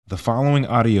The following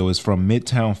audio is from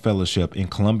Midtown Fellowship in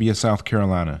Columbia, South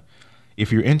Carolina. If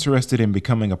you're interested in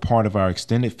becoming a part of our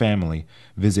extended family,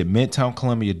 visit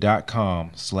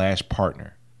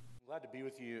midtowncolumbia.com/partner. Glad to be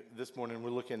with you this morning.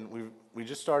 We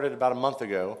just started about a month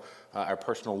ago our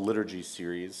personal liturgy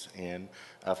series, and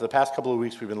for the past couple of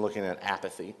weeks we've been looking at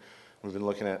apathy. We've been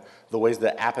looking at the ways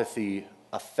that apathy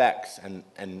affects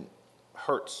and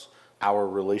hurts our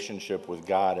relationship with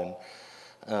God, and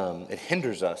it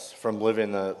hinders us from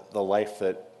living the life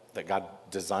that God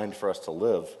designed for us to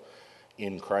live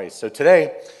in Christ. So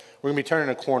today we're going to be turning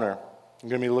a corner. We're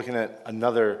going to be looking at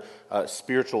another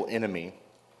spiritual enemy.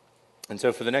 And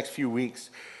so for the next few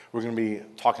weeks, we're going to be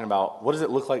talking about what does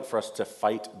it look like for us to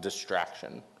fight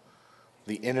distraction,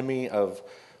 the enemy of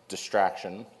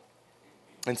distraction.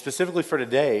 And specifically for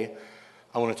today,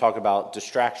 I want to talk about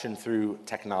distraction through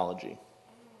technology.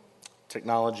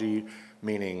 Technology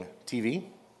meaning TV,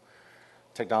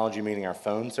 technology meaning our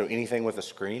phone, so anything with a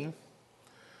screen,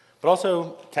 but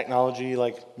also technology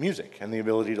like music and the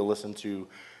ability to listen to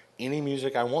any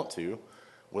music I want to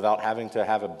without having to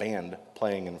have a band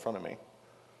playing in front of me.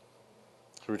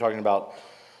 So we're talking about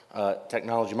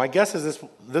technology. My guess is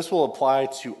this will apply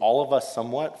to all of us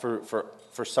somewhat. For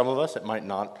some of us, it might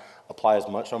not apply as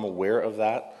much, so I'm aware of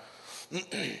that.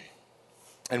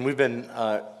 And we've been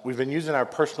using our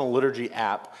personal liturgy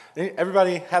app.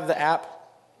 Everybody have the app?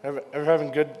 Ever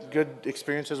having good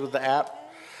experiences with the app?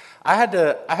 I had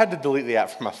to delete the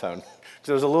app from my phone because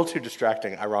it was a little too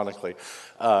distracting, ironically.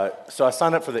 So I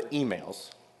signed up for the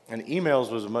emails, and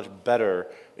emails was a much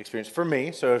better experience for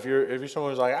me. So if you're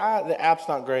someone who's like, the app's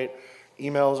not great,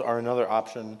 emails are another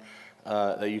option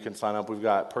that you can sign up. We've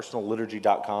got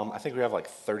personalliturgy.com. I think we have like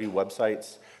 30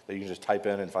 websites that you can just type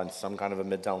in and find some kind of a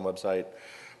Midtown website.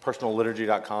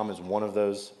 Personalliturgy.com is one of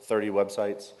those 30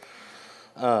 websites.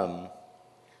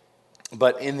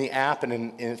 But in the app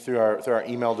and through our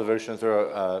email devotion,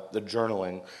 through the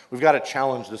journaling, we've got a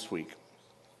challenge this week.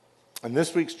 And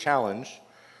this week's challenge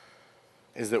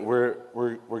is that we're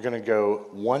going to go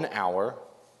 1 hour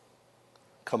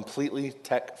completely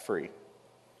tech-free.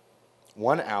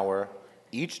 1 hour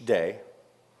each day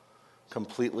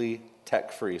completely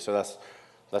tech-free. So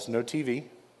that's no TV,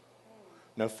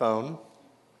 no phone,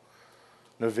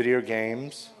 no video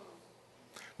games,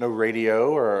 no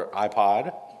radio or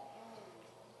iPod,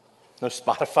 no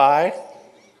Spotify.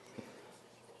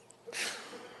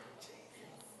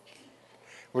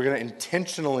 We're going to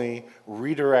intentionally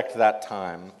redirect that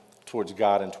time towards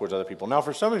God and towards other people. Now,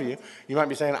 for some of you, you might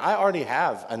be saying, I already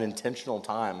have an intentional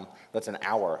time that's an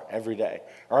hour every day.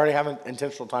 I already have an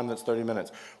intentional time that's 30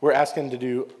 minutes. We're asking to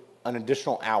do an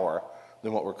additional hour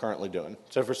than what we're currently doing.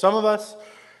 So for some of us,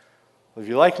 if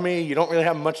you're like me, you don't really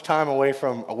have much time away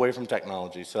from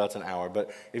technology, so that's an hour. But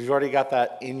if you've already got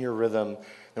that in your rhythm,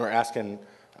 then we're asking,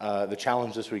 the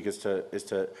challenge this week is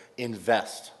to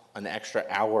invest an extra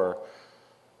hour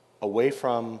away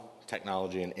from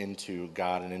technology and into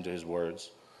God and into His words.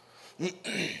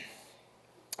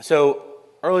 So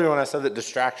earlier when I said that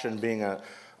distraction being a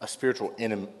spiritual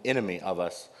enemy of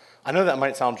us, I know that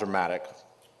might sound dramatic.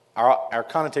 Our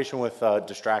connotation with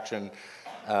distraction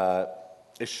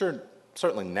is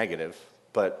certainly negative,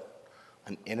 but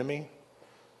an enemy?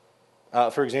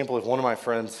 For example, if one of my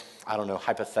friends, I don't know,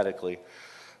 hypothetically,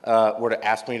 were to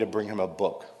ask me to bring him a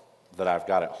book that I've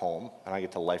got at home, and I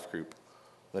get to life group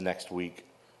the next week,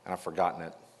 and I've forgotten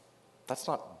it, that's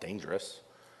not dangerous.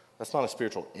 That's not a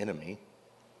spiritual enemy.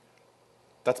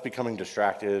 That's becoming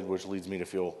distracted, which leads me to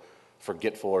feel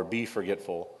forgetful or be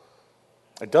forgetful.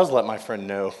 It does let my friend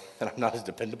know that I'm not as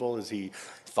dependable as he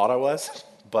thought I was,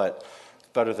 but it's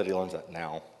better that he learns that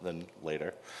now than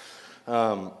later.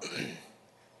 But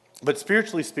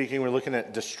spiritually speaking, we're looking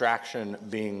at distraction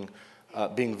being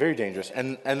very dangerous,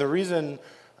 and the reason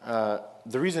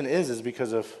is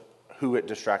because of who it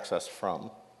distracts us from.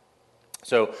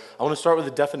 So I want to start with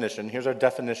a definition. Here's our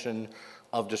definition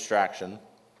of distraction,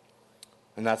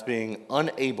 and that's being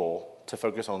unable to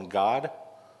focus on God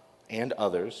and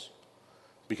others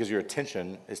because your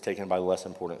attention is taken by less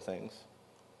important things.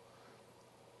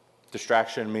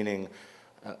 Distraction meaning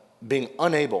being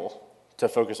unable to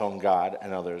focus on God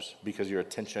and others because your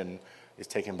attention is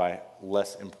taken by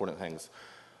less important things.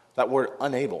 That word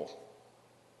unable,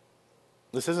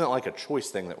 this isn't like a choice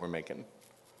thing that we're making.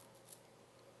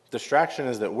 Distraction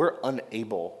is that we're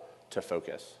unable to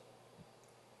focus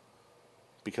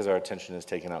because our attention is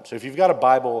taken up. So if you've got a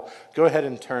Bible, go ahead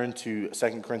and turn to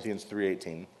 2 Corinthians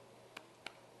 3:18.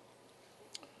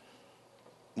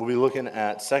 We'll be looking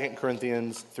at 2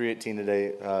 Corinthians 3:18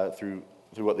 today through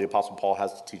what the Apostle Paul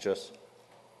has to teach us.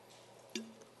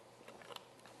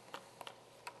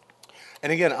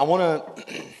 And again, I want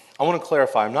to I want to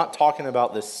clarify, I'm not talking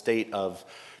about this state of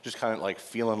just kind of like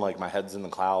feeling like my head's in the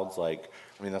clouds.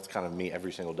 That's kind of me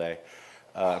every single day.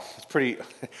 It's pretty,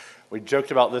 we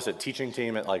joked about this at teaching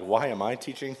team at like, why am I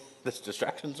teaching this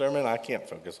distraction sermon? I can't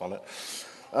focus on it.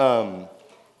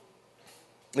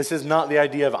 This is not the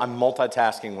idea of I'm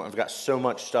multitasking when I've got so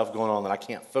much stuff going on that I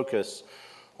can't focus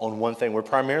on one thing. We're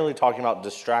primarily talking about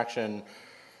distraction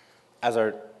as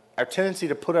our tendency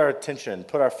to put our attention,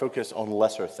 put our focus on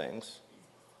lesser things.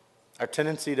 Our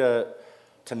tendency to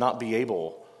not be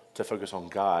able to focus on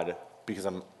God because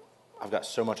I've got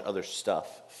so much other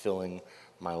stuff filling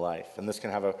my life. And this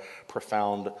can have a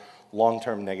profound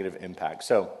long-term negative impact.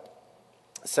 So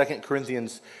 2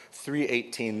 Corinthians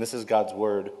 3:18, this is God's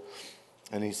word.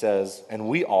 And he says, "And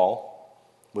we all,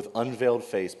 with unveiled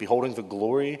face, beholding the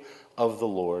glory of the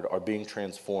Lord, are being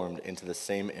transformed into the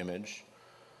same image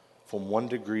from one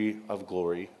degree of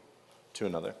glory to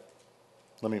another."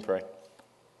 Let me pray.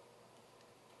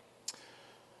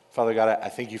 Father God, I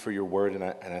thank you for your word, and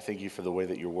I thank you for the way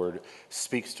that your word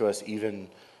speaks to us even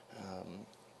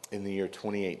in the year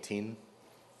 2018.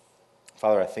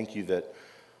 Father, I thank you that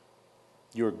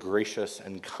you are gracious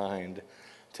and kind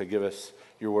to give us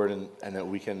your word, and that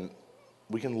we can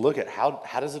look at how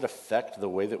does it affect the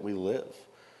way that we live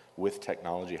with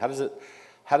technology? How does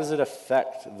it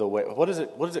affect the way? What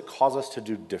does it cause us to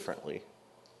do differently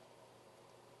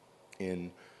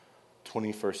in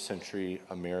 21st century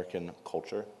American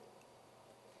culture?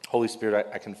 Holy Spirit,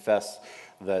 I confess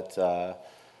that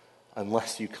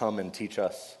unless you come and teach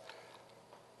us,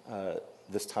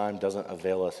 this time doesn't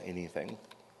avail us anything.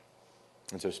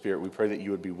 And so, Spirit, we pray that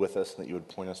you would be with us and that you would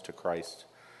point us to Christ.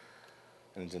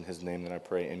 And it's in his name that I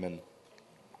pray, amen.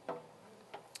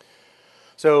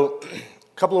 So,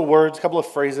 a couple of words, a couple of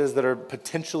phrases that are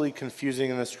potentially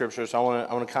confusing in the scripture. So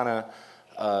I want to kind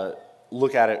of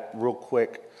look at it real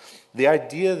quick. The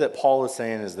idea that Paul is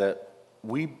saying is that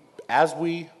as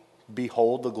we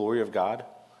behold the glory of God,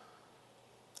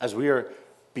 as we are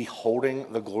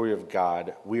beholding the glory of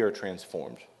God, we are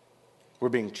transformed. We're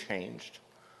being changed.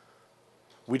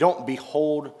 We don't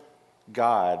behold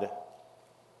God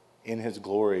in his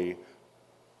glory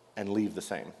and leave the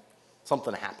same.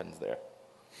 Something happens there.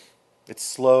 It's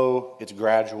slow, it's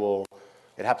gradual,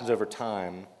 it happens over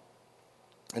time.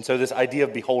 And so this idea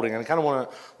of beholding, and I kind of want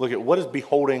to look at what is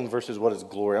beholding versus what is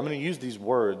glory. I'm going to use these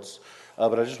words,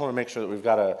 but I just want to make sure that we've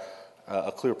got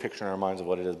a clear picture in our minds of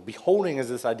what it is. Beholding is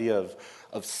this idea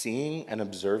of seeing and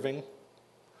observing,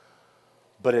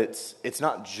 but it's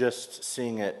not just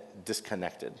seeing it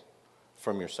disconnected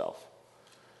from yourself.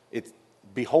 It's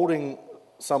beholding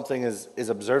something is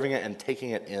observing it and taking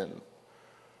it in.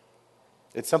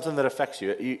 It's something that affects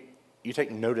you. You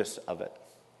take notice of it.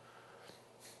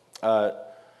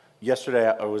 Yesterday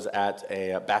I was at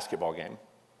a basketball game,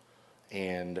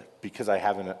 and because I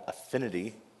have an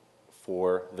affinity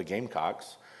for the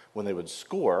Gamecocks, when they would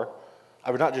score,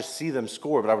 I would not just see them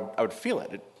score, but I would feel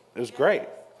it. It was great.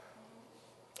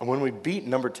 And when we beat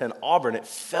number 10 Auburn, it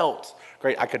felt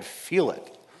great. I could feel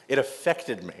it. It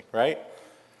affected me, right?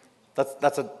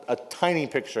 That's a tiny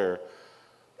picture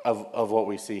of what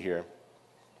we see here.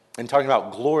 And talking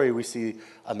about glory, we see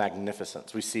a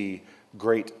magnificence. We see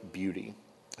great beauty.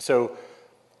 So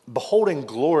beholding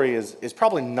glory is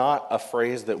probably not a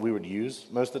phrase that we would use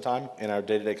most of the time in our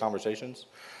day-to-day conversations.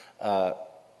 After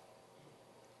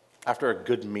a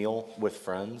good meal with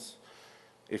friends,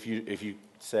 if you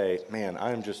say, "Man,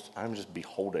 I'm just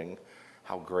beholding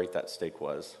how great that steak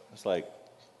was," it's like,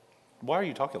 why are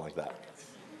you talking like that?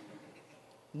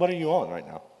 What are you on right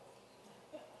now?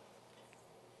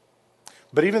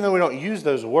 But even though we don't use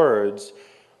those words,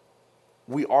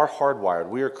 we are hardwired.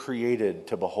 We are created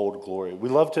to behold glory. We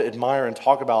love to admire and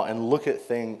talk about and look at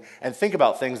things and think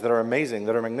about things that are amazing,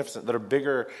 that are magnificent, that are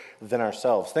bigger than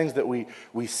ourselves. Things that we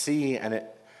see, and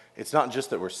it's not just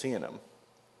that we're seeing them.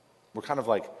 We're kind of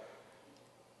like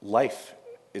life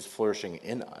is flourishing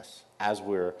in us as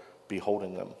we're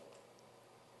beholding them.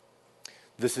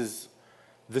 This is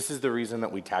the reason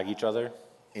that we tag each other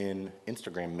in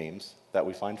Instagram memes that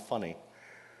we find funny.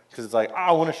 Because it's like,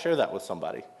 I want to share that with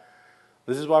somebody.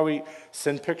 This is why we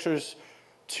send pictures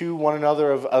to one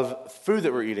another of food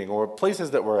that we're eating or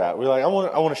places that we're at. We're like, I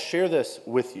want to share this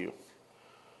with you.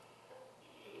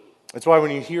 It's why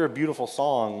when you hear a beautiful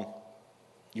song,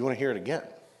 you want to hear it again.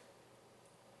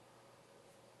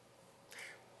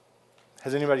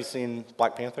 Has anybody seen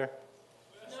Black Panther?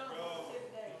 No.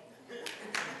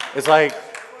 It's like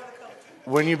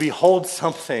when you behold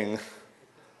something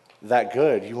that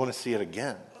good, you want to see it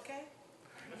again. Okay.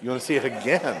 You want to see it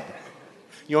again.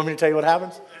 You want me to tell you what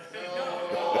happens?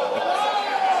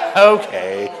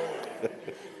 Okay.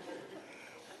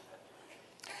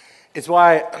 It's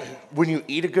why when you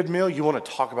eat a good meal, you want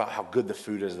to talk about how good the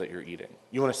food is that you're eating.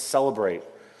 You want to celebrate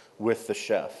with the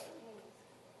chef.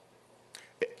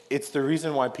 It's the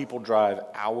reason why people drive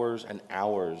hours and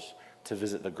hours to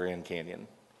visit the Grand Canyon,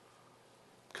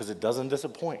 because it doesn't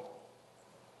disappoint.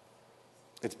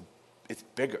 It's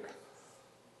bigger.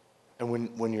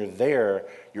 And when you're there,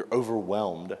 you're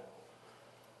overwhelmed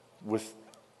with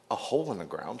a hole in the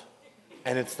ground.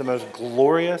 And it's the most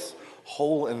glorious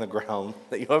hole in the ground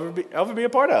that you'll ever be a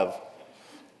part of.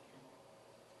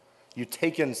 You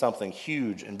take in something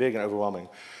huge and big and overwhelming.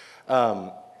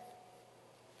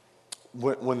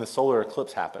 When the solar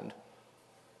eclipse happened,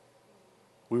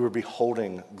 we were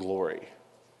beholding glory.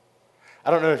 I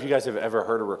don't know if you guys have ever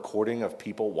heard a recording of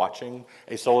people watching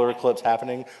a solar eclipse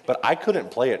happening, but I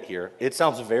couldn't play it here. It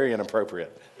sounds very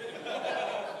inappropriate.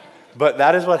 But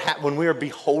that is what when we are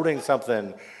beholding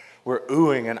something, we're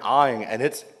oohing and eyeing, and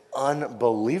it's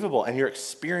unbelievable, and you're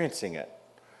experiencing it.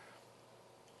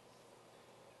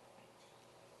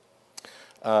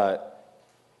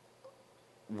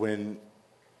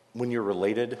 When you're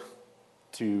related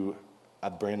to a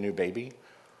brand new baby,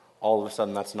 all of a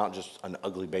sudden that's not just an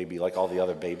ugly baby like all the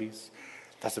other babies.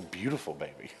 That's a beautiful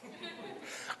baby.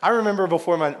 I remember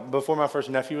before my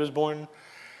first nephew was born,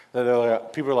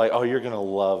 that people were like, "Oh, you're gonna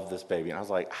love this baby," and I was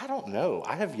like, "I don't know.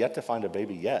 I have yet to find a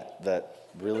baby yet that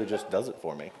really just does it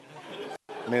for me."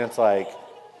 I mean, it's like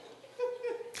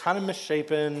kind of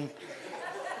misshapen,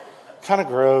 kind of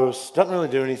gross, doesn't really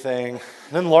do anything.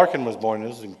 And then Larkin was born. It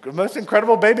was the most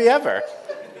incredible baby ever.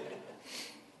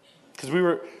 Because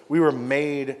we were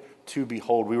made to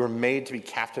behold. We were made to be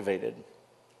captivated.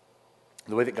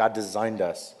 The way that God designed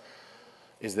us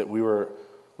is that we were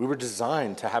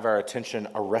designed to have our attention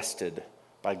arrested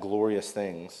by glorious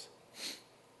things.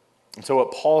 And so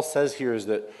what Paul says here is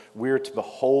that we're to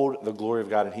behold the glory of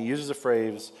God. And he uses the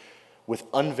phrase, with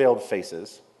unveiled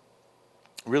faces.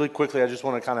 Really quickly, I just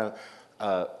want to kind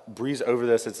of breeze over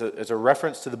this. It's a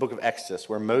reference to the book of Exodus,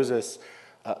 where Moses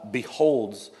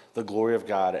beholds the glory of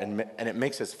God, and it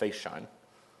makes his face shine.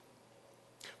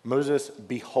 Moses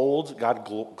beholds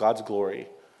God's glory,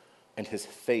 and his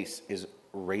face is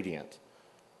radiant.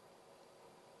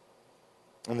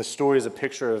 And the story is a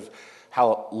picture of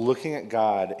how looking at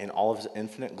God in all of his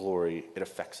infinite glory, it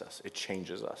affects us. It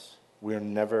changes us. We are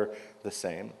never the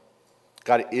same.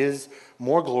 God is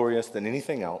more glorious than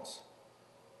anything else,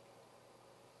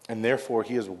 and therefore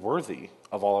he is worthy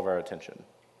of all of our attention.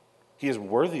 He is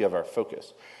worthy of our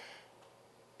focus.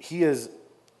 He is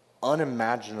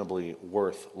unimaginably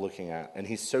worth looking at, and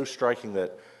he's so striking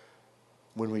that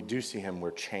when we do see him,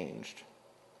 we're changed.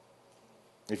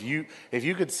 If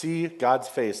you could see God's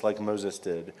face like Moses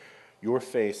did, your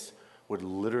face would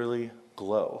literally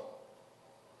glow.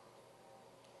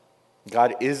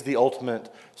 God is the ultimate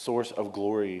source of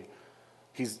glory.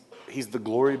 He's the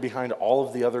glory behind all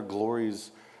of the other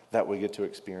glories that we get to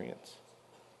experience.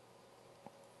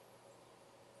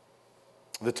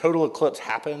 The total eclipse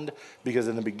happened because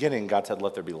in the beginning, God said,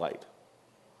 "Let there be light."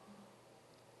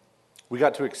 We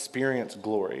got to experience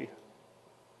glory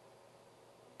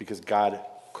because God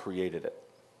created it.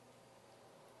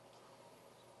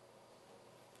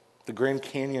 The Grand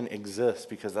Canyon exists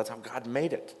because that's how God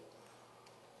made it.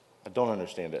 I don't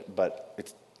understand it, but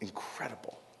it's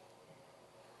incredible.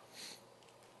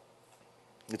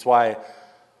 It's why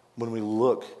when we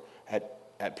look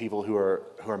at people who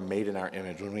are made in our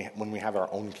image, when we have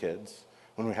our own kids,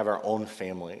 when we have our own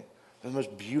family, they're the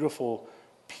most beautiful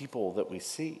people that we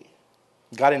see.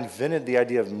 God invented the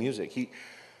idea of music. He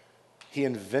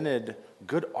invented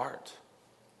good art.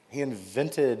 He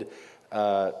invented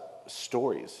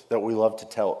stories that we love to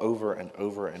tell over and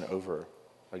over and over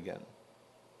again.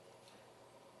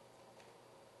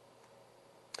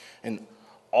 And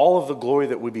all of the glory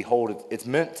that we behold, it's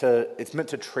meant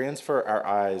to transfer our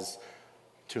eyes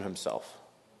to himself.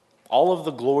 All of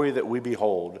the glory that we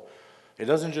behold, it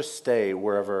doesn't just stay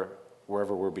wherever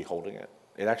we're beholding it.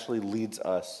 It actually leads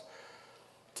us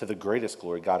to the greatest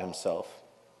glory, God himself.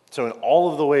 So in all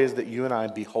of the ways that you and I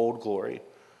behold glory,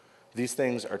 these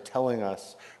things are telling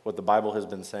us what the Bible has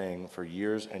been saying for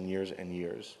years and years and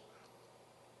years.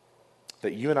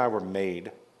 That you and I were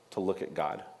made to look at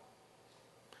God.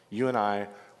 You and I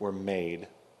were made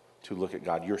to look at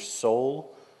God. Your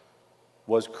soul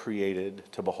was created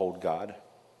to behold God.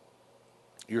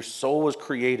 Your soul was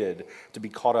created to be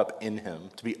caught up in him,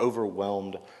 to be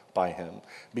overwhelmed by him,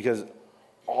 because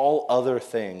all other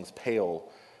things pale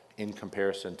in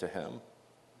comparison to him.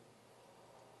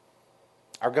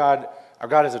 Our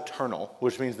God is eternal,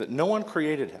 which means that no one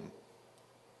created him.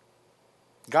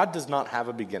 God does not have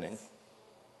a beginning.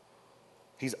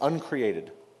 He's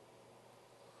uncreated.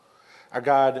 Our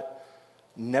God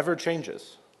never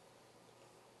changes.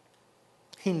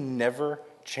 He never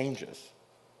changes.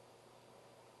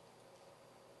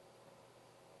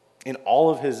 In all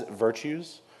of his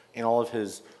virtues, in all of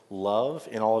his love,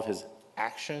 in all of his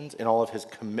actions, in all of his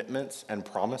commitments and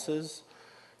promises,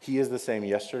 he is the same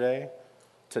yesterday,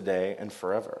 today, and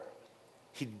forever.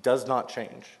 He does not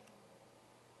change.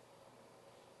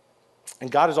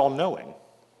 And God is all-knowing.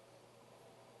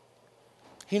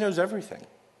 He knows everything.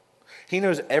 He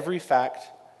knows every fact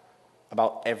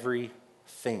about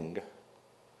everything.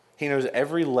 He knows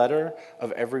every letter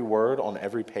of every word on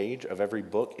every page of every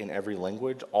book in every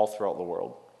language all throughout the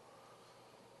world.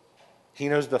 He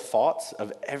knows the thoughts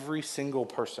of every single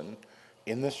person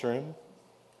in this room.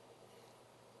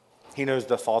 He knows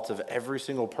the thoughts of every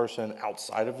single person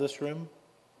outside of this room.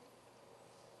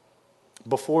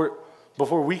 Before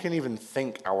we can even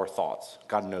think our thoughts,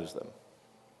 God knows them.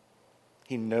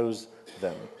 He knows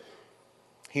them.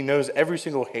 He knows every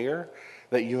single hair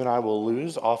that you and I will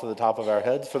lose off of the top of our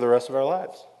heads for the rest of our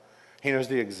lives. He knows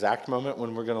the exact moment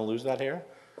when we're going to lose that hair.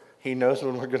 He knows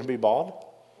when we're going to be bald.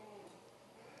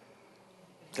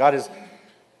 God is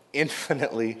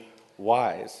infinitely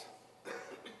wise.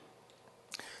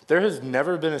 There has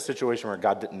never been a situation where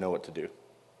God didn't know what to do.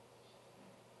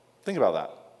 Think about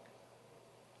that.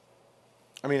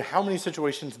 I mean, how many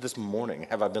situations this morning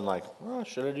have I been like, oh,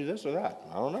 should I do this or that?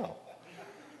 I don't know.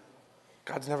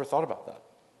 God's never thought about that.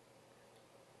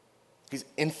 He's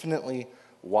infinitely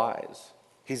wise.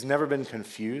 He's never been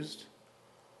confused.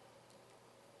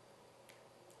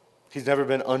 He's never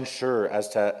been unsure as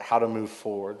to how to move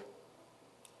forward.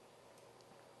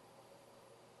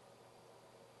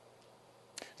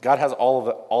 God has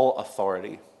all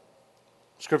authority.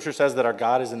 Scripture says that our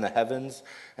God is in the heavens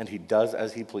and he does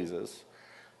as he pleases.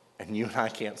 And you and I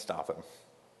can't stop him.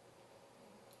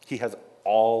 He has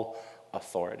all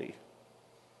authority.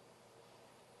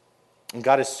 And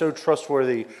God is so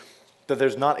trustworthy that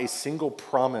there's not a single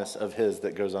promise of his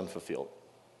that goes unfulfilled.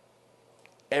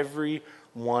 Every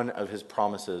one of his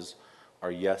promises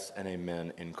are yes and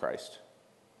amen in Christ.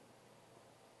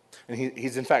 And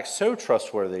he's in fact so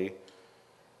trustworthy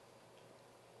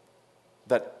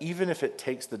that even if it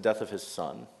takes the death of his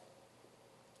son,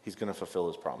 he's going to fulfill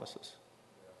his promises.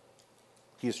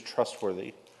 He is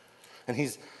trustworthy. And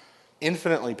he's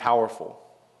infinitely powerful.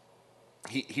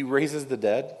 He raises the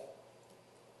dead.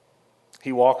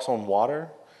 He walks on water.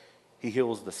 He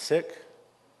heals the sick.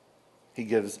 He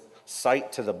gives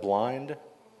sight to the blind.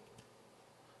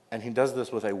 And he does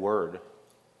this with a word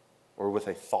or with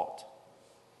a thought.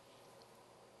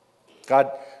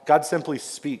 God simply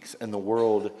speaks and the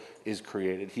world is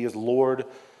created. He is Lord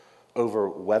over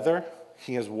weather.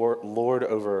 He is Lord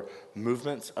over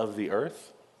movements of the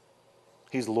earth.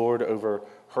 He's Lord over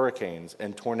hurricanes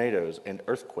and tornadoes and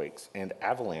earthquakes and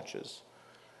avalanches.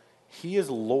 He is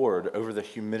Lord over the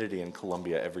humidity in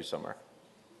Colombia every summer.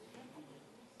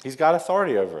 He's got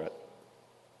authority over it.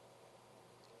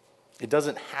 It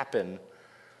doesn't happen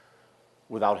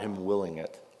without him willing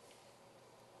it.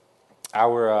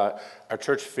 Our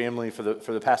church family for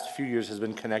the past few years has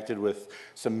been connected with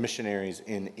some missionaries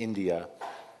in India.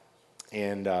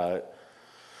 And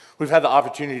we've had the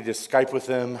opportunity to Skype with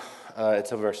them at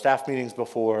some of our staff meetings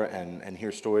before and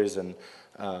hear stories. And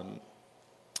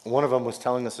one of them was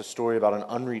telling us a story about an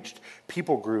unreached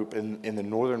people group in the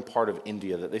northern part of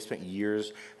India that they spent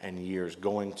years and years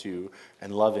going to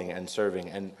and loving and serving.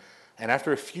 And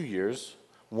after a few years,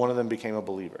 one of them became a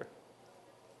believer.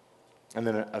 And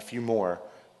then a few more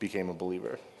became a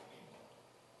believer.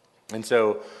 And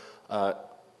so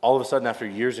all of a sudden, after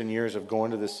years and years of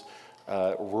going to this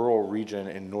rural region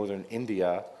in northern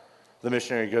India, the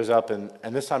missionary goes up and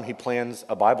this time he plans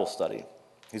a Bible study.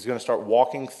 He's going to start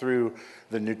walking through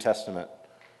the New Testament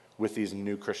with these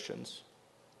new Christians.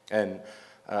 And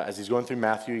as he's going through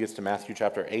Matthew, he gets to Matthew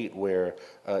chapter 8 where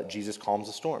Jesus calms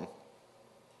a storm.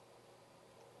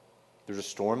 There's a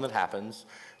storm that happens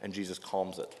and Jesus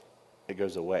calms it. It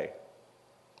goes away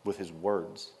with his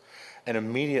words. And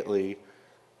immediately,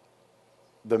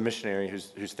 the missionary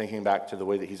who's thinking back to the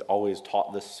way that he's always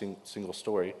taught this single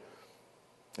story,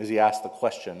 is he asks the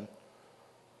question,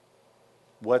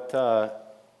 what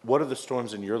are the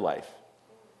storms in your life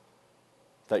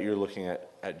that you're looking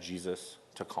at Jesus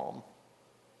to calm?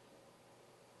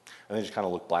 And they just kind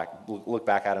of look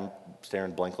back at him,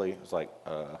 staring blankly. It's like,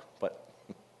 what?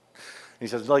 And he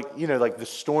says, like the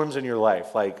storms in your life,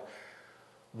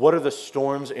 what are the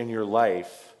storms in your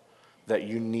life that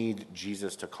you need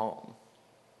Jesus to calm?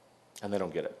 And they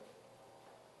don't get it.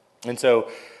 And so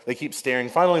they keep staring.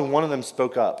 Finally, one of them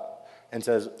spoke up and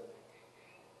says,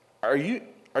 Are you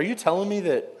telling me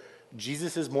that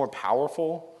Jesus is more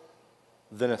powerful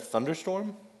than a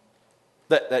thunderstorm?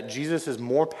 That Jesus is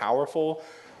more powerful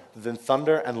than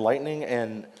thunder and lightning,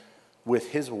 and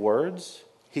with his words,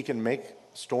 he can make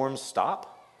storms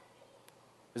stop?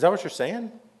 Is that what you're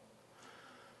saying?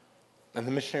 And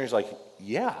the missionary's like,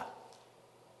 yeah,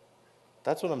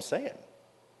 that's what I'm saying.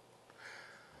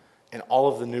 And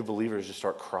all of the new believers just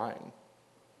start crying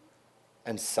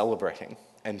and celebrating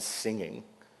and singing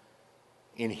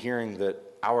in hearing that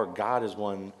our God is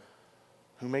one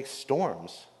who makes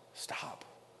storms stop.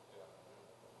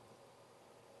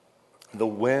 The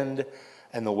wind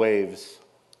and the waves,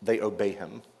 they obey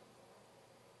him.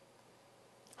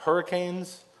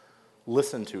 Hurricanes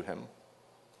listen to him.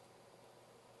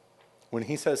 When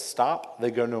he says stop,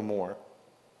 they go no more.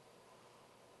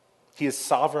 He is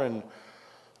sovereign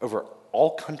over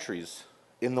all countries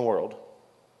in the world.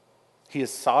 He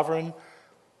is sovereign.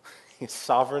 He is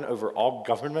sovereign over all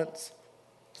governments.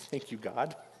 Thank you,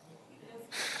 God.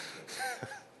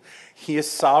 He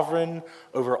is sovereign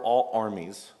over all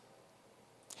armies.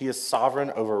 He is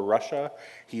sovereign over Russia.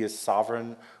 He is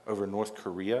sovereign over North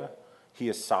Korea. He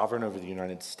is sovereign over the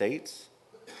United States.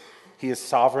 He is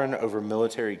sovereign over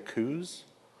military coups.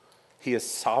 He is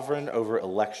sovereign over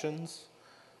elections.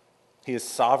 He is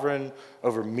sovereign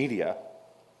over media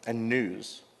and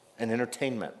news and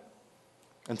entertainment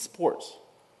and sports.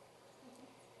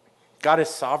 God is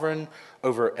sovereign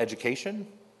over education.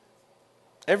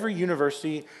 Every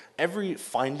university, every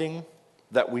finding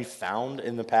that we found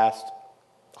in the past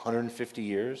 150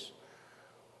 years,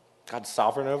 God's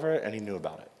sovereign over it, and he knew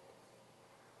about it.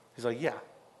 He's like, yeah.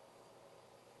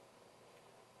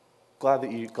 Glad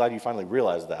you finally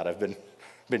realized that. I've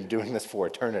been doing this for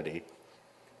eternity.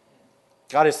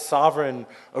 God is sovereign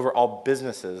over all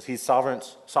businesses. He's sovereign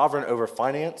over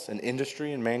finance and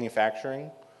industry and manufacturing.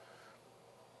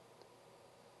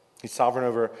 He's sovereign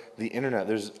over the internet.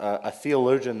 There's a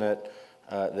theologian that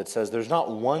says there's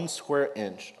not 1 square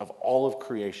inch of all of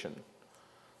creation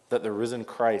that the risen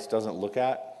Christ doesn't look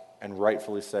at and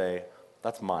rightfully say,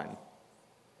 that's mine.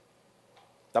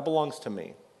 That belongs to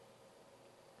me.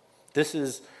 This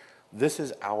is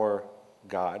our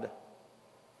God.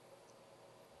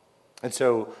 And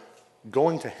so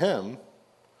going to him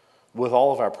with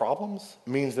all of our problems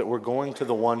means that we're going to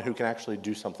the one who can actually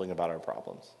do something about our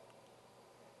problems.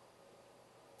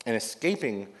 And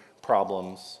escaping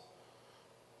problems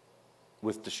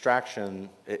with distraction,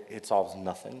 it solves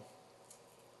nothing.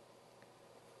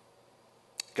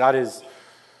 God is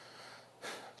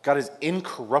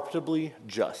incorruptibly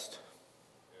just.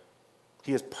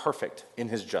 He is perfect in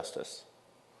his justice.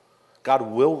 God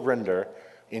will render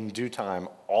in due time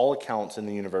all accounts in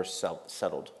the universe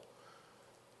settled,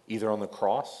 either on the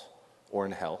cross or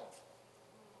in hell.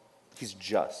 He's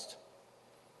just.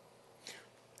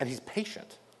 And he's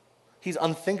patient. He's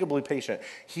unthinkably patient.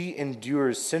 He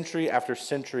endures century after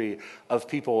century of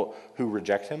people who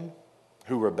reject him,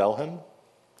 who rebel him,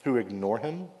 who ignore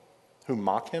him, who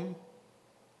mock him,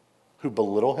 who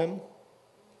belittle him.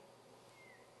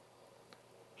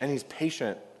 And he's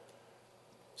patient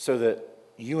so that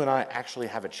you and I actually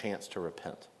have a chance to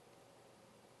repent.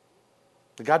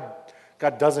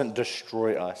 God doesn't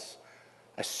destroy us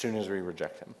as soon as we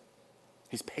reject him.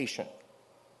 He's patient.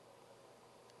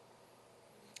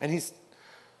 And he's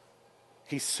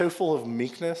so full of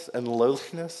meekness and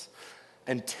lowliness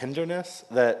and tenderness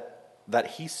that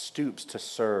he stoops to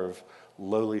serve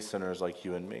lowly sinners like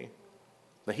you and me.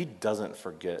 That he doesn't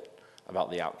forget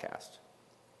about the outcast.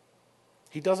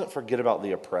 He doesn't forget about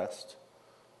the oppressed.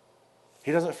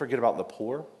 He doesn't forget about the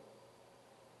poor.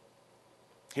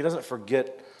 He doesn't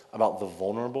forget about the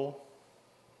vulnerable.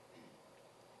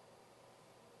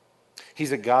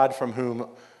 He's a God from whom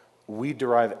we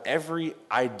derive every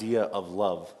idea of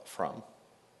love from.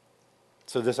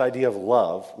 So this idea of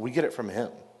love, we get it from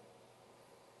him.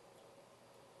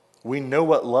 We know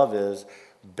what love is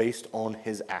based on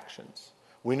his actions.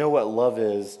 We know what love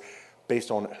is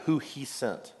based on who he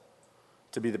sent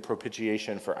to be the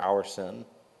propitiation for our sin.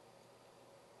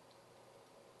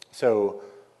 So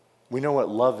we know what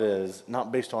love is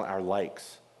not based on our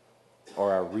likes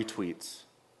or our retweets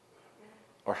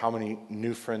or how many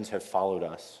new friends have followed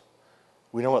us.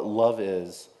 We know what love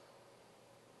is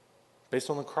based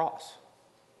on the cross.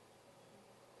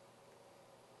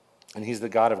 And he's the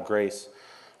God of grace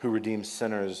who redeems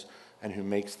sinners and who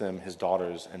makes them his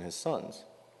daughters and his sons.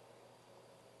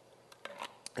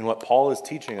 And what Paul is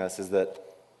teaching us is that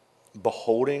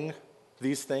beholding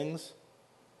these things,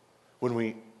 when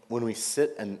we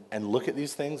sit and look at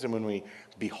these things and when we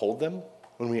behold them,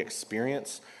 when we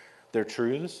experience their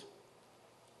truths,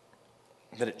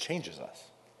 that it changes us.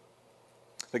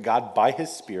 That God, by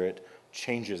his Spirit,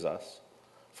 changes us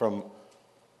from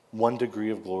one degree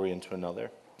of glory into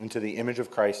another, into the image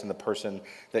of Christ and the person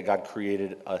that God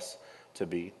created us to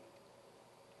be.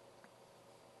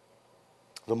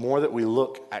 The more that we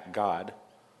look at God,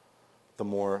 the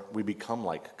more we become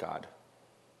like God.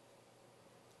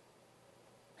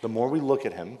 The more we look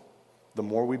at him, the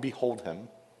more we behold him,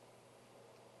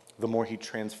 the more he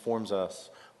transforms us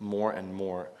more and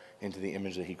more into the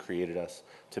image that he created us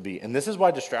to be. And this is why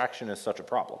distraction is such a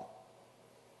problem.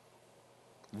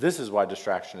 This is why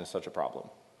distraction is such a problem.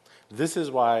 This is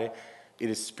why it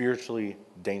is spiritually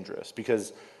dangerous,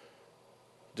 because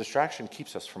distraction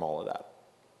keeps us from all of that.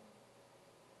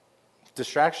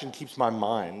 Distraction keeps my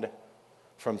mind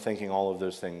from thinking all of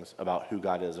those things about who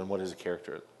God is and what his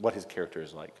character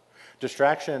is like.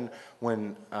 Distraction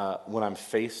when I'm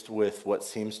faced with what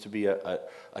seems to be a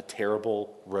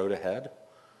terrible road ahead.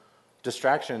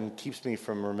 Distraction keeps me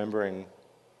from remembering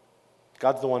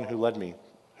God's the one who led me,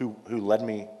 who led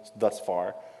me thus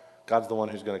far. God's the one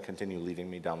who's going to continue leading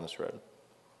me down this road.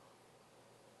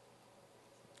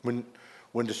 When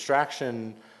we're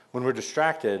distracted,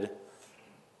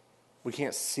 we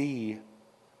can't see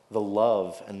the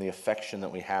love and the affection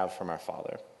that we have from our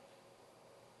Father.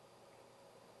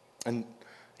 And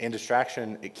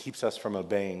distraction, it keeps us from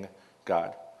obeying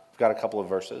God. We've got a couple of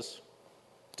verses.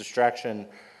 Distraction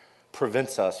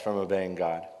prevents us from obeying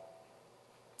God.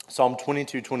 Psalm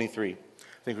 22:23. I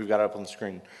think we've got it up on the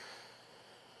screen.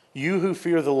 You who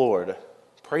fear the Lord,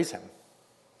 praise him.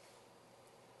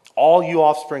 All you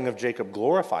offspring of Jacob,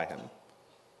 glorify him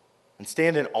and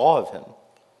stand in awe of him.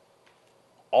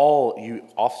 All you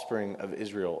offspring of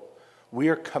Israel, we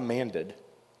are commanded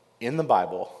in the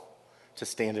Bible to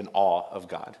stand in awe of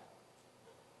God.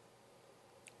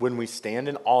 When we stand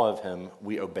in awe of him,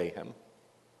 we obey him.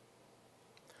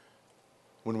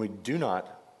 When we do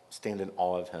not stand in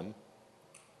awe of him,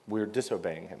 we are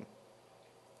disobeying him.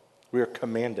 We are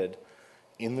commanded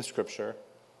in the scripture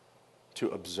to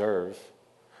observe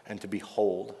and to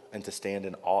behold and to stand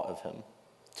in awe of him,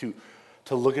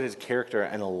 to look at his character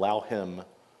and allow him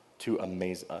to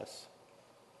amaze us.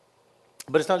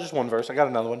 But it's not just one verse. I got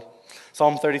another one.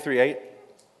 Psalm 33:8.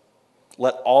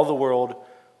 Let all the world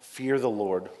fear the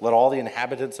Lord. Let all the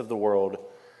inhabitants of the world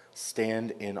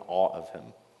stand in awe of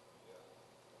him.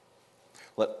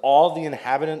 Let all the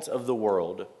inhabitants of the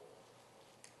world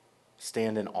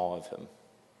stand in awe of him.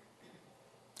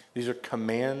 These are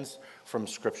commands from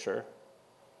Scripture.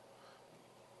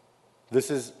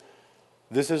 This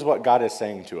is what God is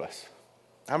saying to us.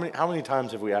 How many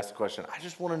times have we asked the question, I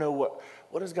just want to know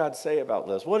what does God say about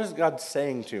this? What is God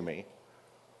saying to me?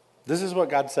 This is what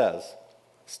God says.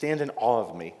 Stand in awe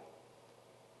of me.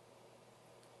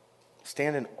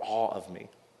 Stand in awe of me.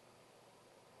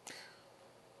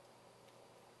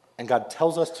 And God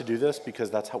tells us to do this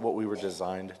because that's what we were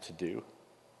designed to do.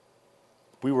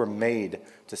 We were made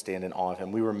to stand in awe of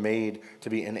him. We were made to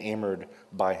be enamored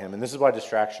by him. And this is why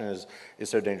distraction is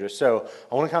so dangerous. So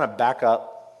I want to kind of back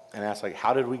up and ask,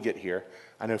 how did we get here?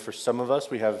 I know for some of us,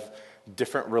 we have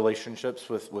different relationships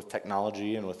with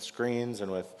technology and with screens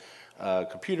and with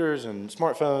computers and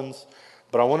smartphones.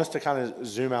 But I want us to kind of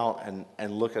zoom out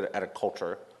and look at a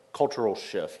cultural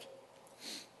shift.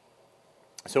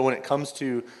 So when it comes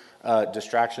to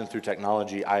distraction through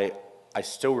technology, I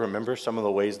still remember some of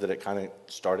the ways that it kind of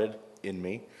started in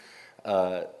me.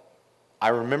 I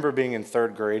remember being in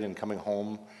third grade and coming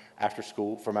home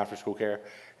from after school care,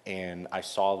 and I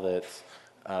saw that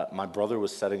my brother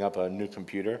was setting up a new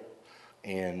computer,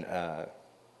 and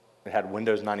it had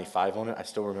Windows 95 on it. I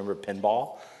still remember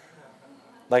pinball.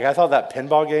 I thought that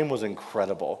pinball game was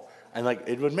incredible. And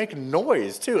it would make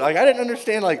noise too. I didn't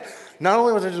understand, not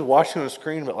only was I just watching the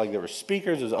screen, but there were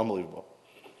speakers. It was unbelievable.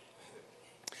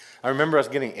 I remember us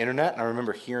getting internet, and I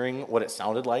remember hearing what it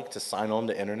sounded like to sign on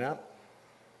to internet.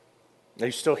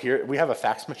 You still hear it. We have a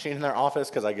fax machine in our office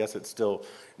because I guess it's still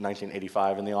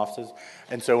 1985 in the offices.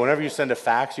 And so whenever you send a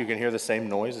fax, you can hear the same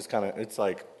noise.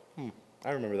 I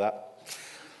remember that.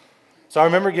 So I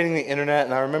remember getting the internet,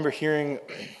 and I remember hearing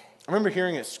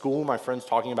at school my friends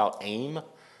talking about AIM,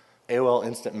 AOL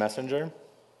Instant Messenger.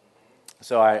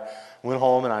 So I went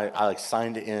home and I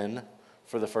signed in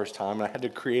for the first time, and I had to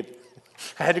create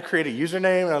a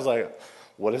username, and I was like,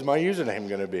 what is my username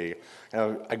going to be?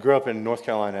 And I grew up in North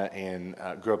Carolina and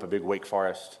grew up a big Wake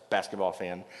Forest basketball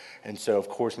fan. And so, of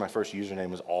course, my first username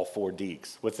was all 4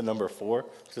 Deeks with the number 4,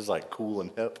 which is cool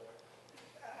and hip.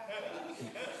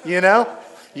 You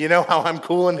know how I'm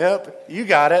cool and hip? You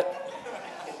got it.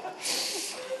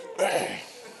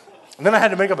 And then I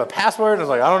had to make up a password. And I was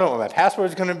like, I don't know what my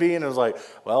password's going to be. And it was like,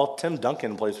 well, Tim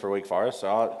Duncan plays for Wake Forest.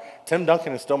 So Tim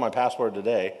Duncan is still my password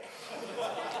today.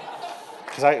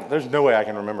 Because there's no way I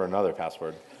can remember another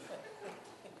password.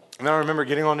 And then I remember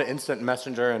getting on to Instant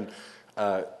Messenger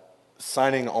and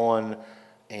signing on.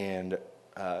 And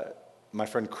my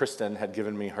friend Kristen had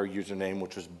given me her username,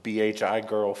 which was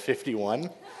BHIGirl51.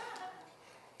 And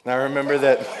I remember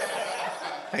that.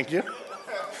 Thank you.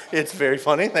 It's very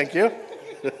funny. Thank you.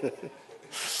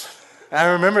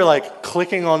 I remember like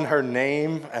clicking on her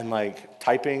name and like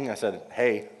typing. I said,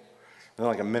 hey. And then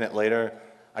like a minute later,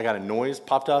 I got a noise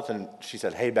popped up and she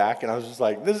said, hey back. And I was just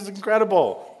like, this is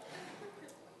incredible.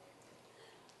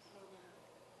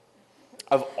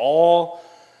 Of all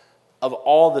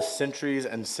the centuries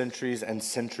and centuries and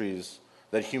centuries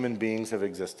that human beings have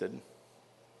existed,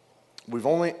 we've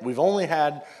only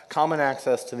had common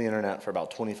access to the internet for about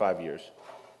 25 years.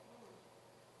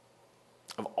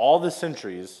 Of all the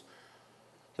centuries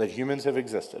that humans have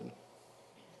existed,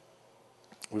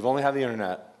 we've only had the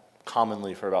internet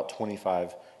commonly for about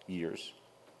 25 years.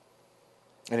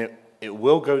 And it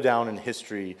will go down in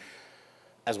history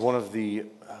as one of the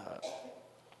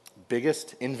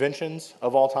biggest inventions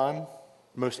of all time,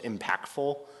 most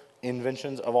impactful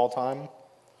inventions of all time.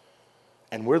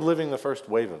 And we're living the first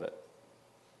wave of it.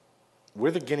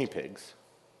 We're the guinea pigs.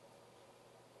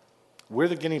 We're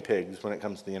the guinea pigs when it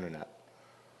comes to the internet.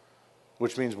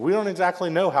 Which means we don't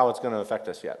exactly know how it's going to affect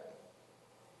us yet.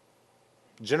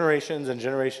 Generations and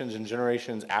generations and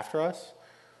generations after us,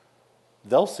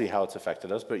 they'll see how it's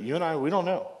affected us, but you and I, we don't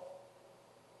know.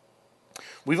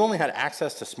 We've only had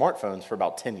access to smartphones for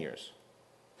about 10 years.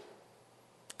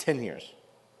 10 years.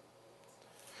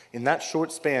 In that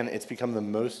short span, it's become the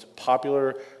most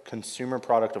popular consumer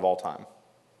product of all time.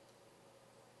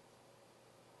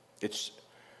 It's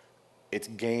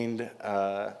gained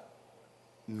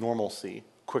normalcy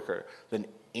quicker than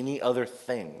any other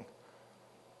thing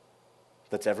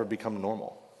that's ever become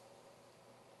normal.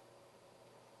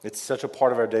 It's such a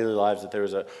part of our daily lives that there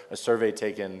was a survey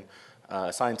taken,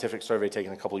 a scientific survey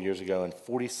taken a couple years ago, and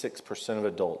 46% of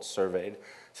adults surveyed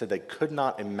said they could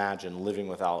not imagine living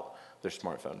without their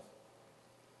smartphone.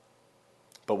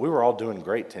 But we were all doing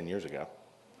great 10 years ago.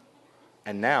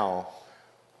 And now,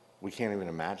 we can't even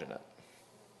imagine it.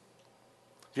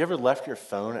 Have you ever left your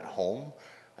phone at home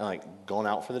and like gone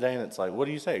out for the day and it's like, what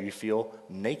do you say? You feel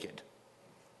naked.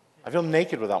 I feel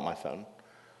naked without my phone.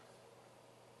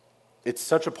 It's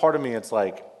such a part of me, it's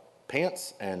like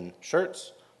pants and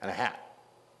shirts and a hat.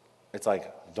 It's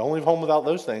like, don't leave home without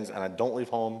those things, and I don't leave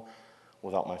home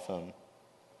without my phone.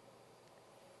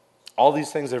 All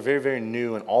these things are very, very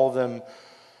new, and all of them,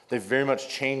 they've very much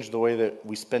changed the way that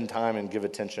we spend time and give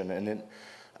attention. And then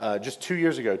just 2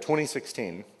 years ago,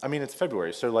 2016, I mean, it's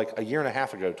February, so like a year and a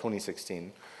half ago,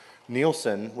 2016,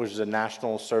 Nielsen, which is a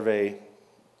national survey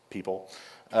people,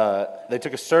 they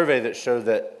took a survey that showed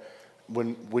that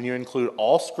when you include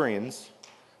all screens,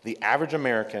 the average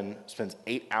American spends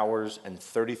 8 hours and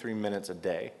 33 minutes a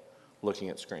day looking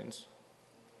at screens.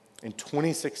 In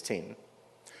 2016.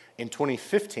 In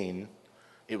 2015,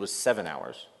 it was 7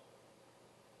 hours.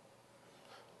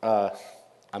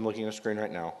 I'm looking at a screen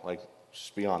right now, like,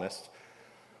 just be honest.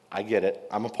 I get it.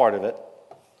 I'm a part of it.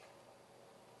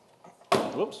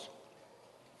 Whoops.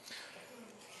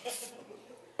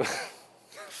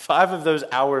 5 of those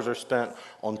hours are spent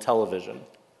on television.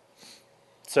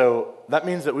 So that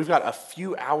means that we've got a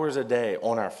few hours a day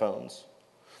on our phones.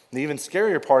 The even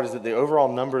scarier part is that the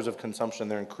overall numbers of consumption,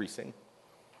 they're increasing.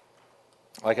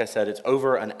 Like I said, it's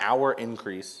over an hour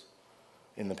increase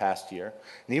in the past year.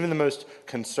 And even the most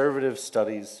conservative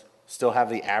studies still have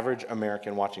the average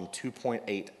American watching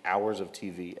 2.8 hours of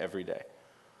TV every day.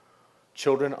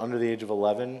 Children under the age of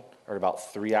 11 are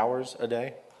about 3 hours a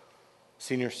day.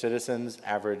 Senior citizens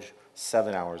average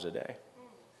 7 hours a day.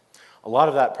 A lot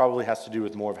of that probably has to do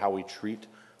with more of how we treat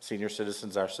senior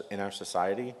citizens in our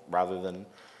society rather than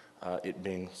it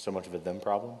being so much of a them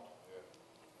problem.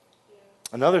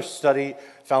 Another study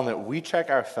found that we check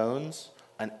our phones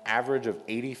an average of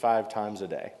 85 times a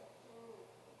day.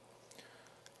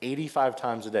 85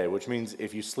 times a day, which means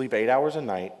if you sleep 8 hours a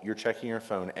night, you're checking your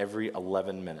phone every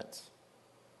 11 minutes.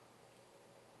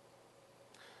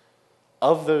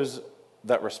 Of those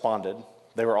that responded,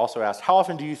 they were also asked, how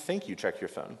often do you think you check your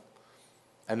phone?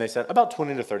 And they said, about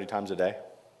 20 to 30 times a day.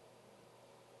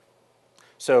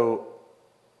 So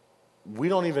we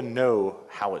don't even know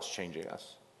how it's changing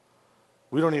us.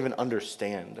 We don't even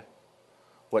understand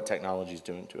what technology is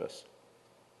doing to us.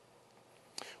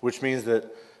 Which means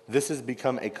that this has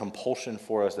become a compulsion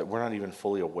for us that we're not even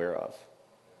fully aware of.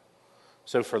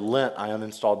 So for Lent, I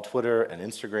uninstalled Twitter and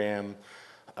Instagram.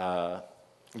 I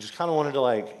just kind of wanted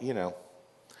to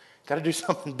got to do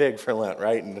something big for Lent,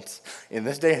 right? And it's in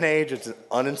this day and age, it's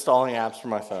uninstalling apps from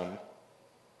my phone.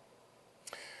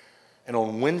 And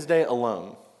on Wednesday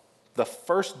alone, the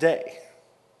first day,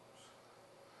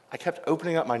 I kept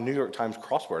opening up my New York Times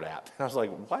crossword app. And I was like,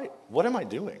 what am I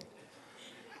doing?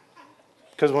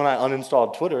 Because when I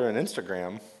uninstalled Twitter and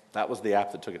Instagram, that was the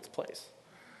app that took its place.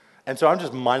 And so I'm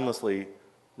just mindlessly,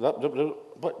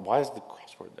 why is the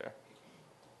crossword there?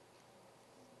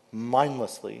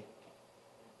 Mindlessly.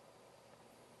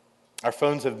 Our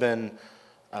phones have been,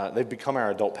 they've become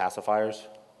our adult pacifiers.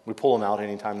 We pull them out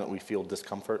anytime that we feel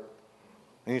discomfort,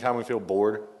 anytime we feel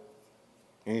bored,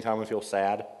 anytime we feel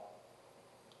sad.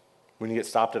 When you get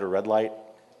stopped at a red light,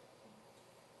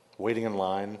 waiting in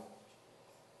line.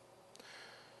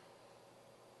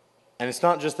 And it's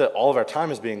not just that all of our time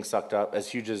is being sucked up, as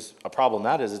huge as a problem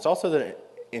that is, it's also that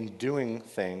in doing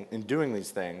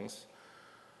these things,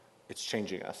 it's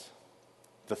changing us.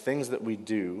 The things that we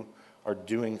do are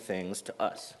doing things to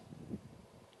us.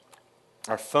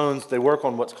 Our phones, they work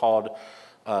on what's called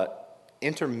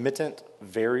intermittent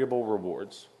variable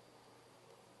rewards.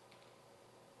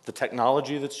 The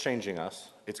technology that's changing us,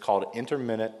 it's called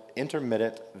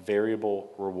intermittent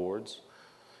variable rewards,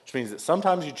 which means that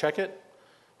sometimes you check it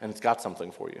and it's got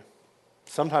something for you.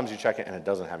 Sometimes you check it and it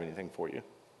doesn't have anything for you.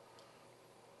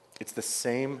 It's the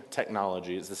same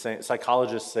technology. It's the same.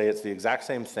 Psychologists say it's the exact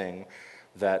same thing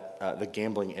that the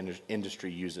gambling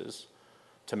industry uses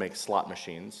to make slot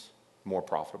machines more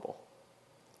profitable.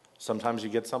 Sometimes you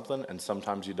get something and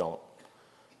sometimes you don't.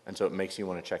 And so it makes you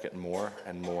want to check it more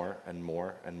and more and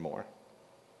more and more.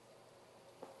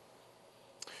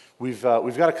 We've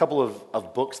got a couple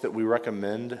of books that we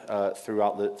recommend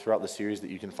throughout the series that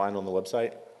you can find on the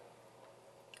website.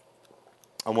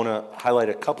 I want to highlight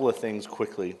a couple of things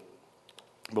quickly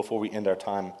before we end our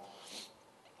time.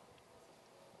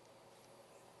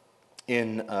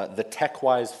 In The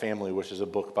TechWise Family, which is a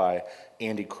book by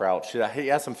Andy Crouch, he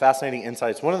has some fascinating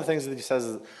insights. One of the things that he says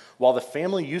is, while the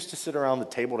family used to sit around the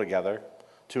table together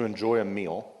to enjoy a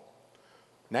meal,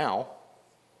 now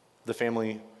the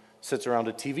family sits around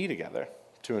a TV together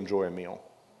to enjoy a meal.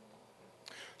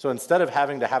 So instead of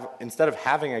having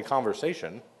a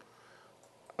conversation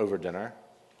over dinner,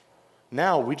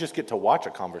 now we just get to watch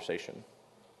a conversation.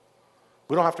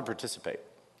 We don't have to participate.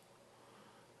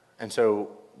 And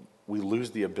so we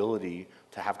lose the ability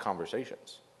to have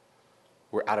conversations.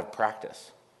 We're out of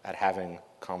practice at having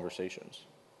conversations.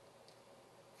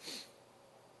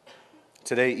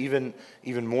 Today, even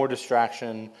more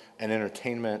distraction and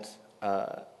entertainment,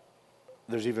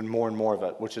 there's even more and more of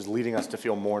it, which is leading us to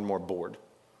feel more and more bored.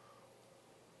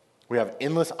 We have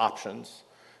endless options,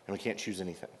 and we can't choose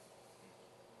anything.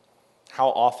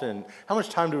 How much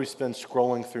time do we spend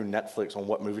scrolling through Netflix on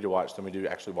what movie to watch than we do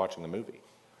actually watching the movie?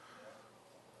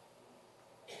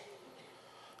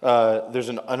 There's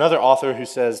another author who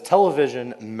says,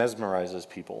 television mesmerizes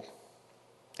people.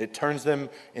 It turns them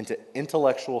into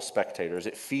intellectual spectators.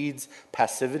 It feeds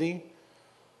passivity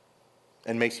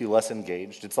and makes you less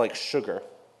engaged. It's like sugar.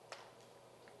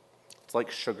 It's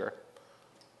like sugar,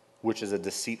 which is a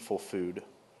deceitful food.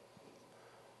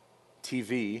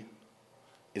 TV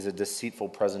is a deceitful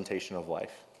presentation of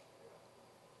life.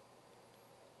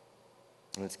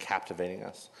 And it's captivating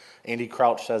us. Andy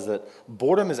Crouch says that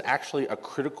boredom is actually a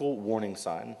critical warning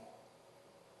sign.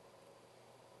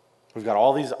 We've got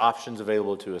all these options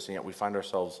available to us, and yet we find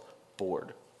ourselves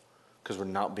bored because we're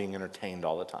not being entertained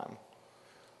all the time.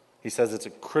 He says it's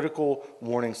a critical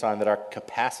warning sign that our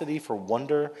capacity for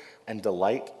wonder and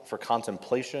delight, for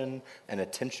contemplation and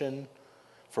attention,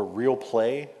 for real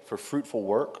play, for fruitful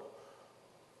work,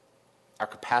 our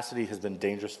capacity has been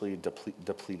dangerously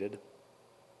depleted.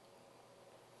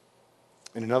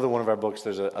 In another one of our books,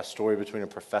 there's a story between a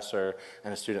professor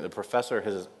and a student. The professor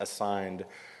has assigned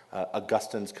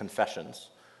Augustine's Confessions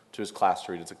to his class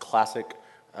to read. It's a classic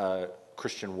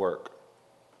Christian work.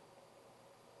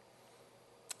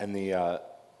 And the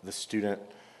student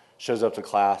shows up to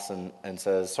class and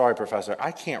says, "Sorry, professor,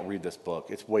 I can't read this book.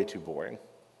 It's way too boring."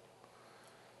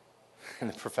 And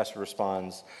the professor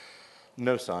responds,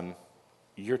 "No, son,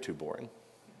 you're too boring."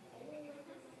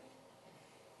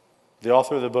 The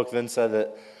author of the book then said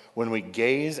that when we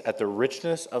gaze at the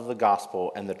richness of the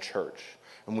gospel and the church,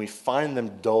 and we find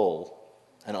them dull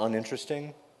and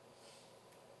uninteresting,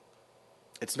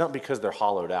 it's not because they're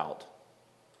hollowed out.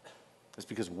 It's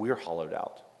because we're hollowed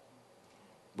out.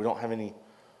 We don't have any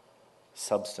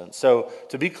substance. So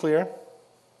to be clear,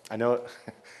 let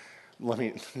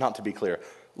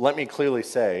me clearly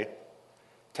say,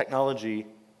 technology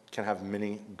can have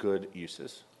many good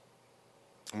uses.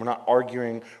 And we're not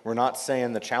arguing. We're not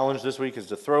saying the challenge this week is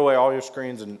to throw away all your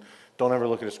screens and don't ever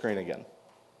look at a screen again.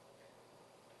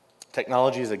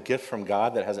 Technology is a gift from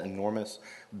God that has enormous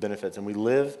benefits. And we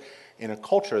live in a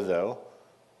culture, though,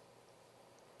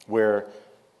 where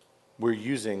we're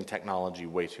using technology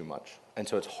way too much. And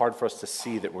so it's hard for us to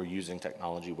see that we're using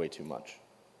technology way too much.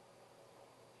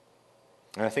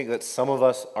 And I think that some of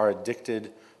us are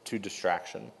addicted to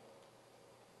distraction.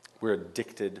 We're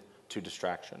addicted to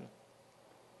distraction.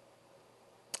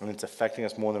 And it's affecting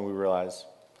us more than we realize.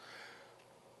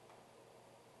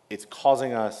 It's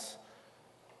causing us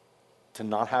to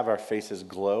not have our faces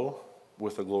glow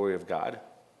with the glory of God,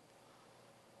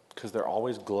 because they're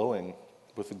always glowing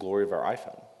with the glory of our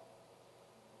iPhone.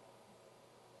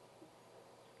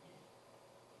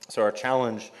 So our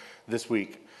challenge this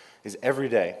week is every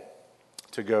day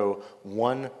to go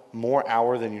 1 more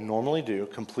hour than you normally do,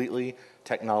 completely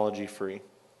technology free.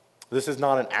 This is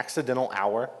not an accidental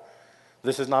hour.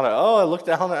 This is not I looked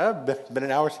down, it's been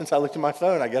an hour since I looked at my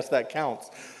phone, I guess that counts.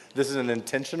 This is an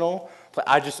intentional,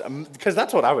 because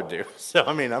that's what I would do. So,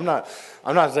 I mean, I'm not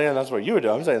saying that's what you would do,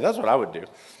 I'm saying that's what I would do.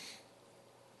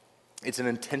 It's an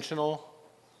intentional,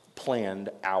 planned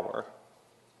hour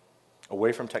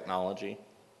away from technology.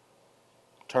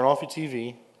 Turn off your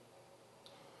TV.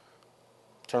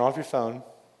 Turn off your phone.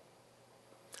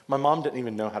 My mom didn't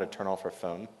even know how to turn off her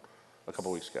phone a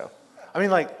couple weeks ago. I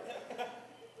mean,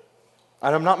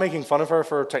 and I'm not making fun of her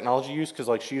for technology use,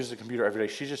 because she uses a computer every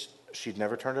day. She'd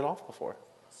never turned it off before.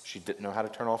 She didn't know how to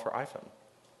turn off her iPhone.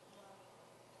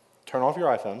 Turn off your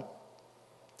iPhone.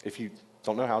 If you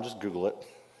don't know how, just Google it.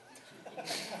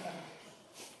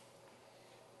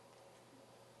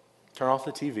 Turn off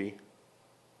the TV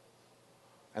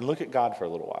and look at God for a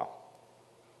little while.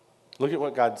 Look at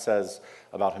what God says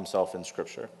about himself in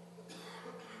Scripture.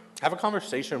 Have a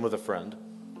conversation with a friend.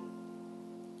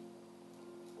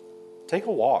 Take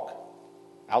a walk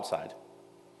outside.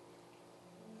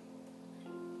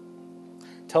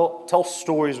 Tell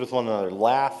stories with one another.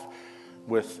 Laugh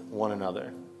with one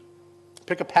another.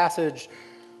 Pick a passage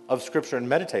of Scripture and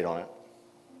meditate on it.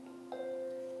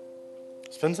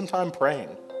 Spend some time praying.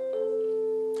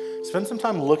 Spend some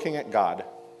time looking at God.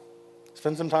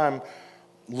 Spend some time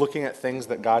looking at things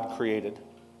that God created.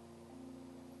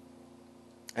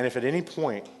 And if at any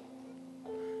point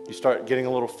you start getting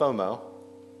a little FOMO,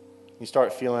 you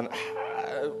start feeling,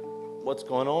 what's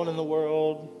going on in the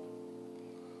world?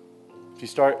 If you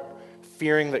start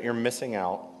fearing that you're missing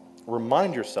out,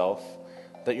 remind yourself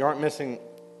that you aren't missing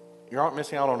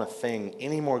out on a thing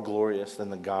any more glorious than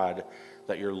the God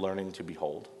that you're learning to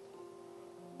behold.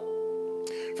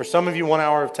 For some of you, 1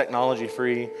 hour of technology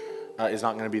free is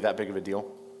not going to be that big of a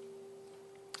deal.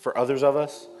 For others of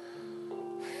us,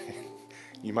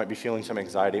 you might be feeling some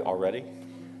anxiety already.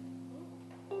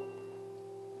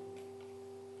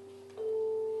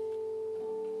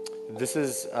 This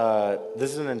is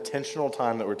an intentional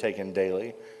time that we're taking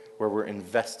daily, where we're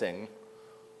investing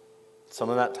some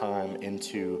of that time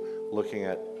into looking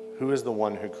at who is the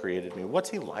one who created me. What's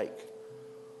he like?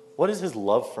 What is his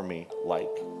love for me like?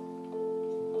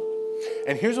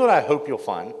 And here's what I hope you'll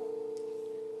find.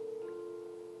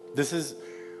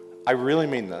 I really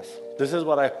mean this. This is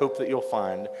what I hope that you'll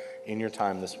find in your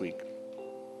time this week.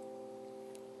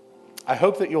 I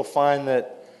hope that you'll find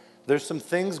that there's some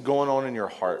things going on in your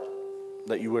heart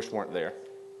that you wish weren't there.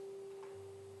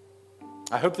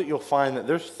 I hope that you'll find that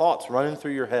there's thoughts running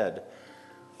through your head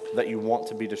that you want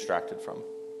to be distracted from.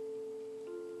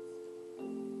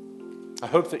 I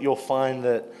hope that you'll find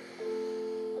that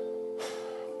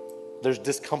there's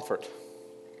discomfort,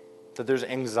 that there's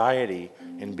anxiety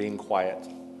in being quiet.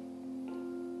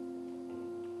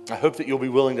 I hope that you'll be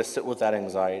willing to sit with that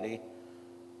anxiety.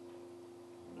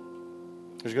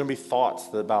 There's going to be thoughts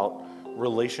about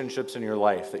relationships in your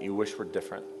life that you wish were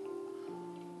different.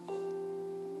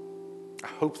 I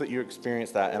hope that you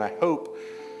experience that, and I hope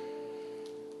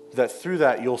that through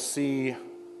that you'll see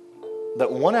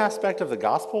that one aspect of the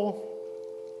gospel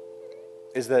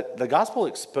is that the gospel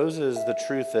exposes the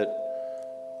truth that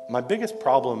my biggest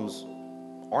problems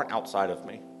aren't outside of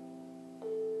me.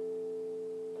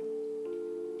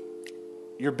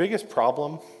 Your biggest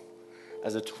problem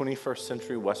as a 21st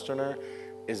century Westerner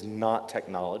is not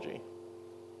technology.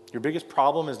 Your biggest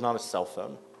problem is not a cell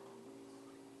phone.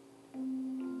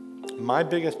 My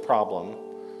biggest problem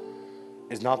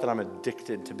is not that I'm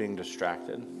addicted to being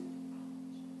distracted.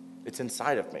 It's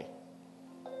inside of me.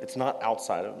 It's not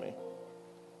outside of me.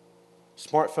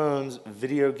 Smartphones,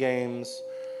 video games,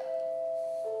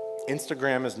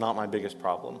 Instagram is not my biggest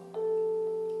problem.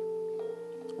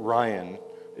 Ryan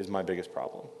is my biggest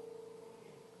problem.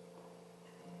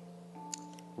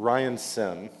 Ryan's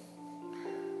sin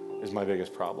is my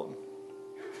biggest problem.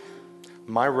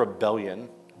 My rebellion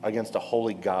against a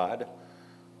holy God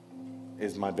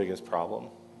is my biggest problem.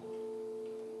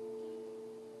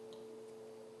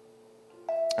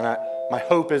 And my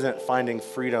hope isn't finding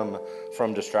freedom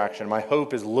from distraction. My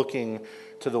hope is looking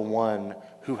to the one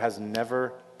who has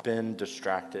never been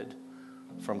distracted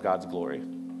from God's glory.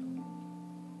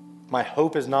 My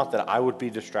hope is not that I would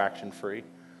be distraction free.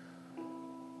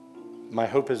 My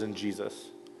hope is in Jesus,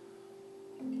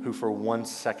 who for 1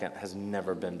 second has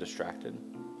never been distracted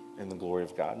in the glory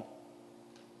of God.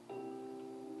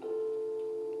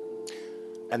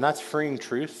 And that's freeing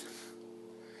truth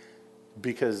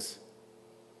because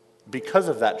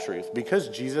of that truth, because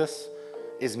Jesus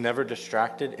is never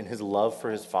distracted in his love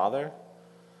for his Father,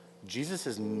 Jesus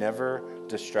is never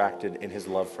distracted in his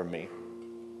love for me.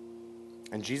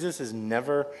 And Jesus is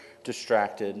never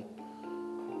distracted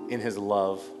in his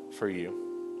love for you.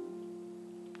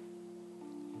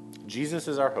 Jesus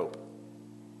is our hope.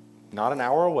 Not an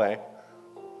hour away,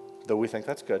 though we think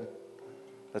that's good.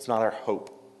 That's not our hope.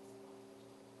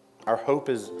 Our hope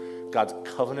is God's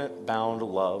covenant-bound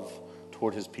love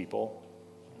toward his people.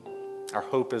 Our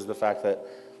hope is the fact that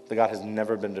God has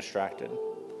never been distracted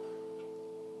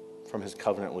from his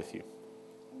covenant with you.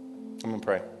 I'm going to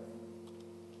pray.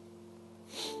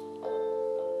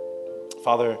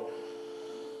 Father,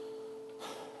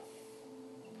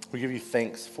 we give you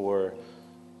thanks for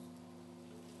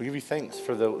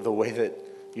the way that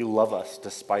you love us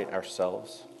despite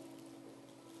ourselves.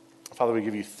 Father, we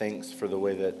give you thanks for the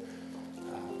way that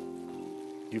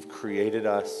you've created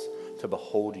us to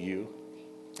behold you,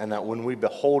 and that when we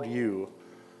behold you,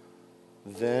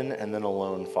 then and then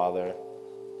alone, Father,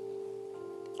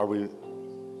 are we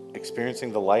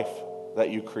experiencing the life that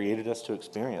you created us to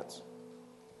experience.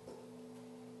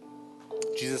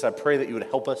 Jesus, I pray that you would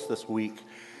help us this week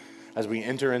as we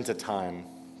enter into time,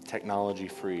 technology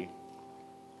free.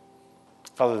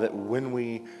 Father, that when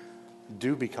we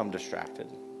do become distracted,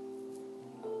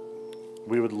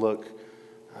 we would look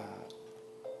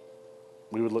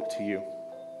to you,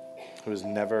 who is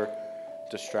never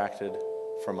distracted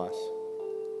from us.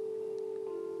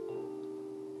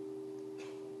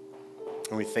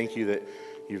 And we thank you that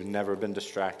you've never been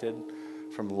distracted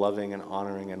from loving and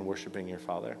honoring and worshiping your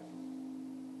Father.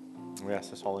 We ask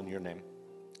this all in your name.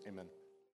 Amen.